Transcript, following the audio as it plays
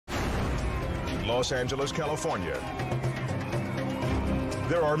in Los Angeles, California.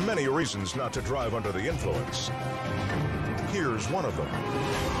 There are many reasons not to drive under the influence. Here's one of them.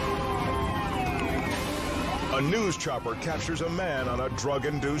 A news chopper captures a man on a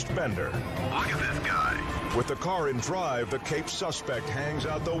drug-induced bender. Look at this guy. With the car in drive, the Cape suspect hangs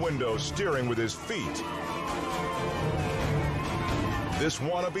out the window, steering with his feet. This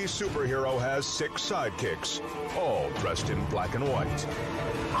wannabe superhero has 6 sidekicks, all dressed in black and white.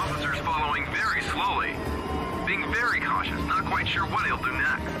 Officer's following very slowly. Being very cautious, not quite sure what he'll do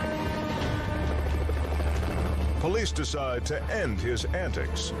next. Police decide to end his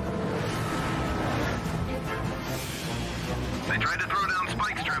antics. They tried to throw down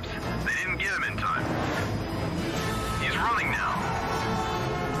spike strips. They didn't get him in time. He's running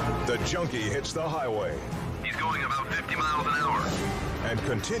now. The junkie hits the highway. He's going about 50 miles an hour. And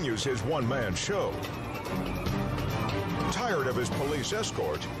continues his one-man show. Tired of his police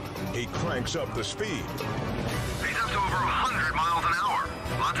escort, he cranks up the speed. He's up to over 100 miles an hour.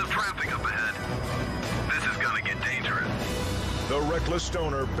 Lots of traffic up ahead. This is gonna get dangerous. The reckless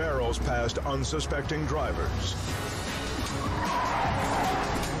stoner barrels past unsuspecting drivers.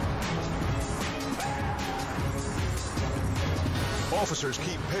 Officers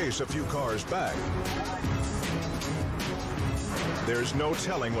keep pace a few cars back. There's no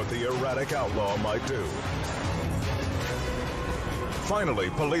telling what the erratic outlaw might do. Finally,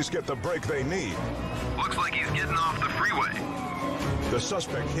 police get the break they need. Looks like he's getting off the freeway. The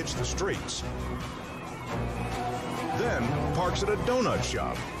suspect hits the streets, then parks at a donut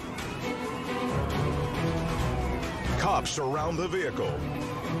shop. Cops surround the vehicle.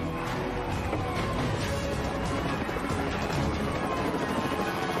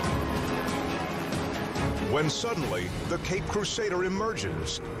 When suddenly, the Cape Crusader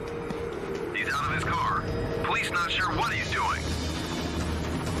emerges. He's out of his car. Police not sure what he's doing.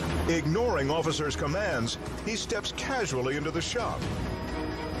 Ignoring officers' commands, he steps casually into the shop.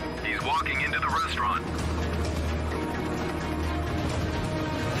 He's walking into the restaurant.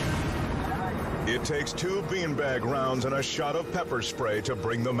 It takes 2 beanbag rounds and a shot of pepper spray to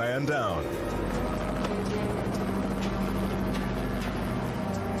bring the man down.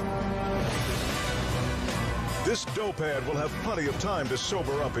 This dopehead will have plenty of time to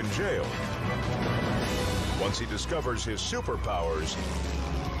sober up in jail. Once he discovers his superpowers,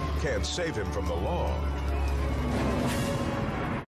 can't save him from the law.